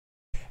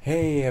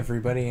Hey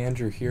everybody,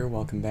 Andrew here.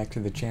 Welcome back to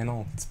the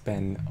channel. It's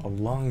been a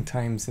long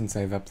time since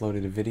I've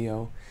uploaded a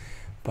video,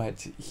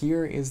 but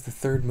here is the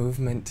third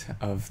movement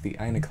of the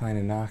Eine,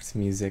 Kleine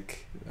Nachtmusik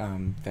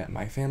that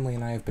my family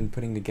and I have been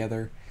putting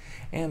together,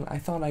 and I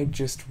thought I'd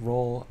just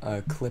roll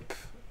a clip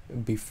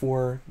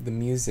before the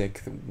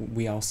music that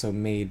we also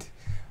made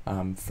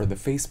for the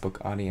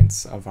Facebook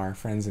audience of our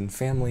friends and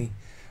family.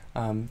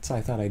 So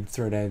I thought I'd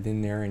throw that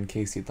in there in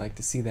case you'd like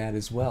to see that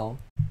as well.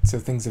 So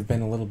things have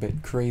been a little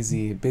bit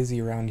crazy, busy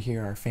around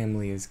here. Our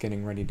family is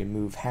getting ready to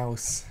move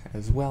house,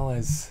 as well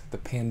as the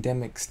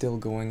pandemic still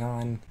going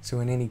on. So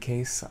in any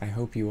case, I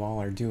hope you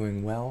all are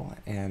doing well,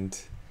 and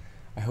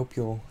I hope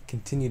you'll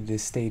continue to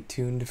stay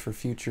tuned for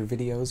future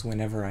videos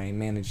whenever I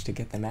manage to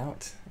get them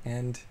out.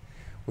 And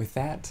with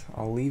that,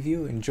 I'll leave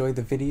you. Enjoy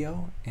the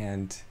video,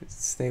 and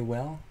stay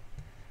well.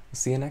 We'll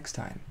see you next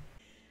time.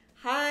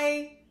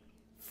 Hi,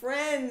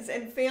 friends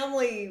and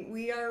family.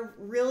 We are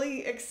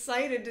really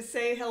excited to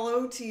say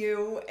hello to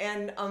you.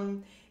 And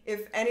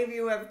if any of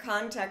you have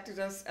contacted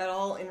us at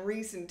all in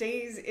recent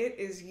days, it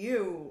is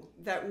you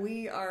that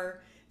we are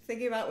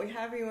thinking about. We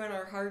have you in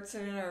our hearts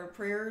and in our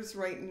prayers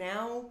right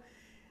now.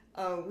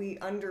 We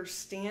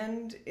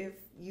understand if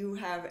you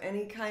have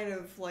any kind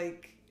of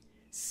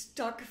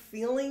stuck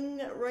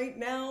feeling right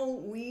now.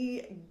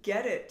 We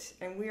get it,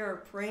 and we are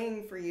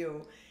praying for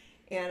you.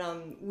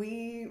 And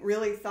we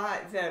really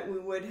thought that we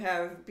would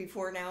have,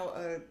 before now,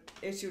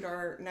 issued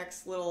our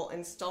next little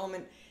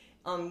installment.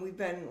 We've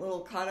been a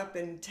little caught up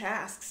in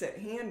tasks at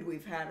hand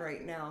we've had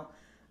right now.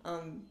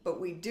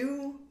 But we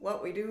do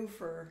what we do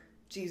for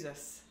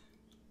Jesus.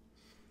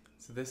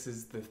 So this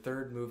is the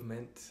third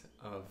movement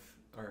of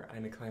our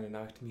Eine, Kleine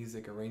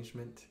Nachtmusik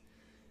arrangement,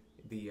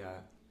 the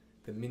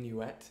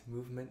minuet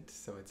movement.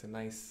 So it's a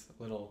nice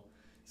little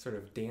sort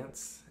of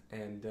dance,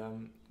 and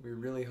we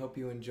really hope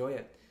you enjoy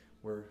it.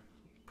 We're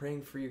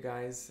praying for you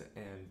guys,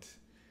 and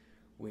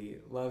we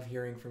love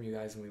hearing from you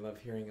guys, and we love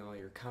hearing all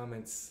your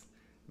comments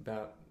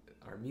about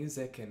our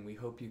music, and we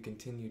hope you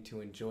continue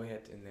to enjoy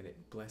it and that it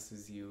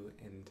blesses you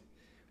and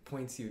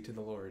points you to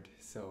the Lord.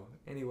 So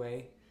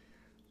anyway,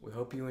 we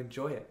hope you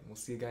enjoy it. We'll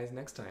see you guys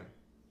next time.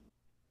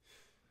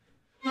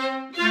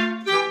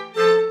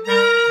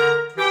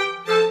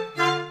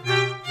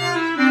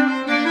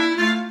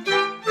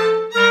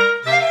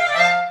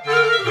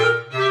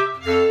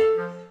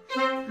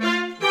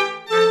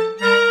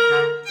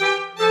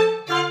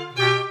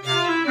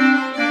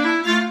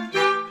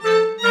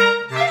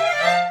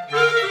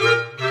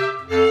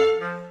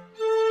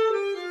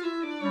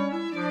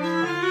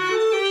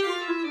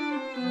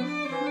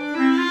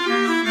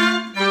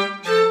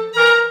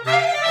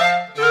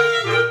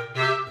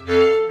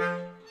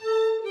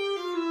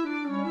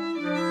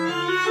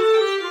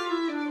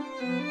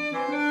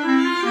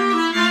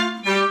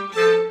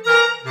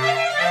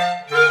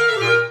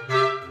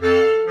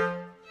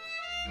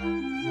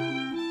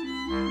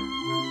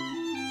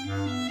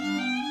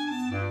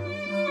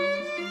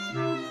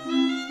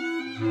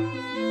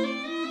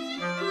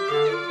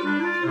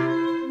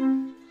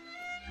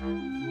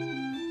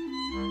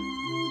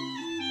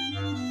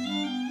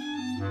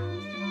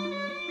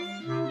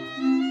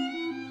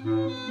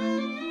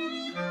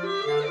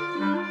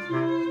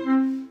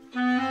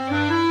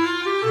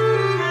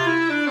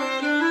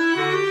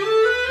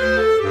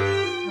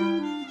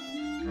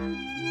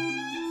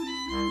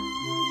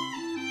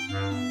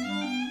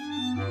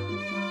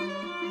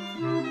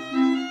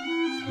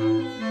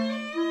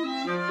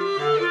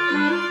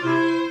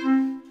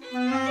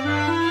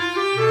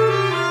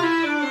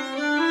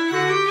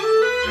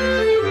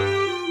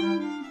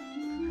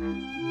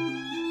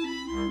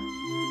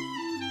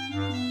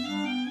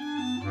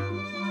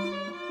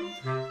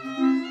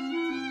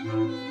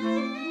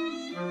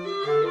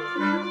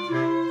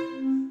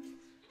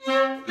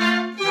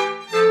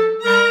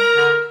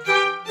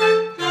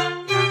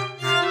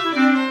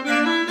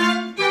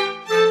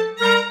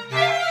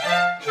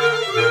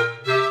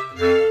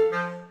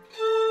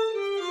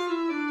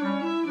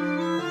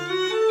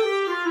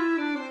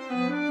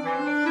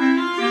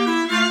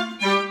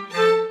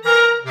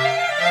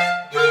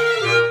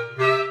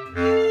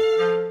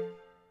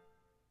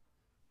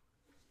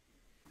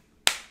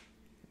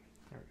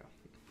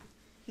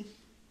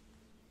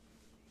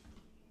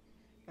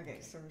 Okay,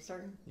 so we're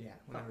starting? Yeah,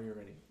 whenever you're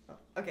ready. Oh,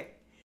 okay.